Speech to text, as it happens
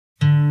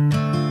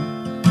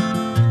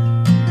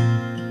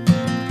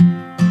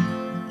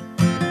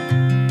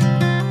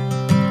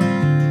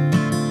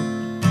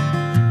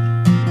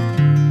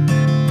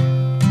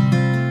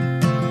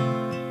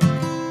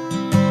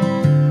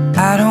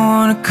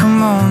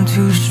I'm on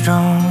too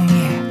strong,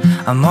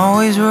 yeah. I'm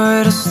always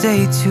worried I'll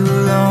stay too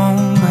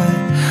long. But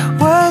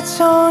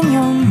what's on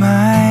your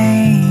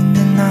mind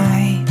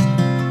tonight?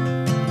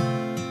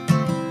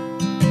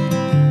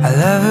 I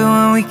love it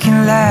when we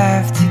can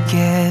laugh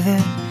together.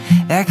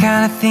 That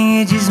kind of thing,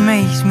 it just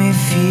makes me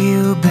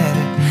feel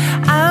better.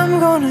 I'm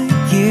gonna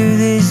give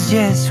this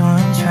just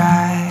one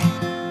try.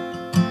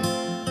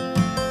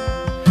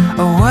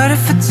 Oh, what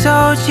if I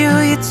told you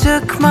you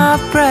took my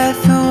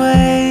breath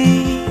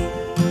away?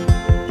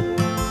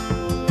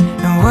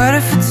 And what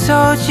if I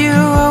told you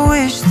I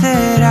wish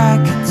that I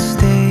could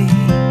stay?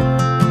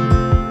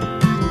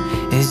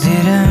 Is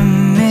it a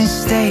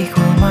mistake?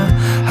 Will my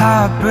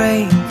heart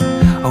break?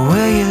 Or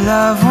will you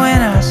love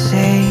when I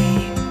say,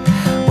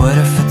 what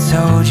if I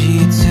told you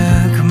you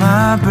took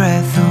my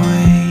breath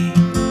away?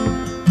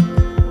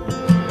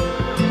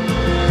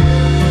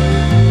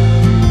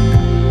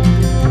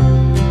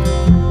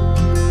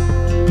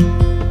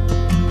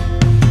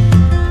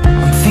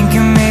 I'm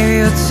thinking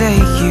maybe I'll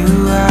take you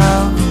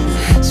out,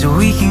 so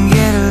we can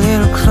get a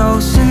little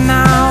closer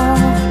now.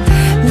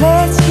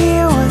 Let's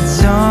hear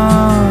what's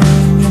on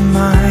your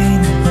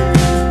mind.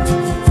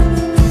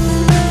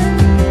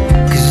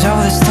 Cause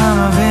all this time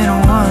I've been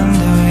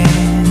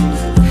wondering,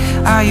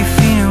 are you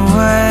feeling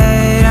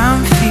what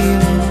I'm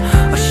feeling?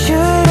 Or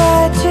should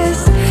I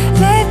just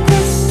let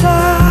this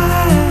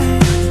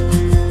slide?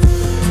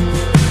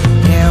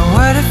 Yeah,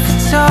 what if I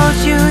told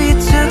you you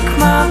took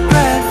my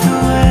breath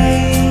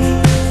away?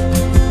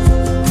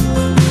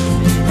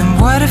 And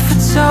what if I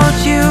told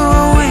you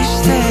I wish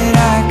that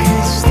I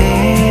could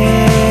stay?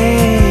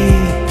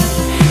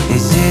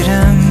 Is it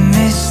a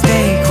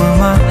mistake? Will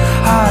my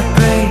heart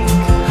break?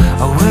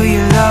 Or will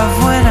you love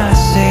when I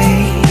say,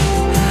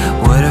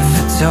 what if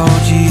I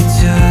told you you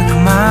took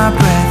my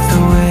breath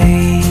away?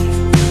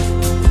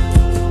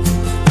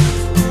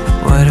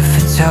 What if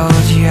I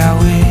told you I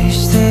wish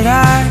that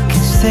I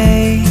could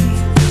stay?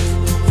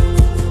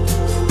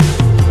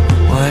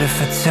 What if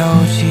I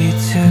told you you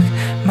took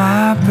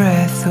my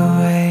breath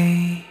away?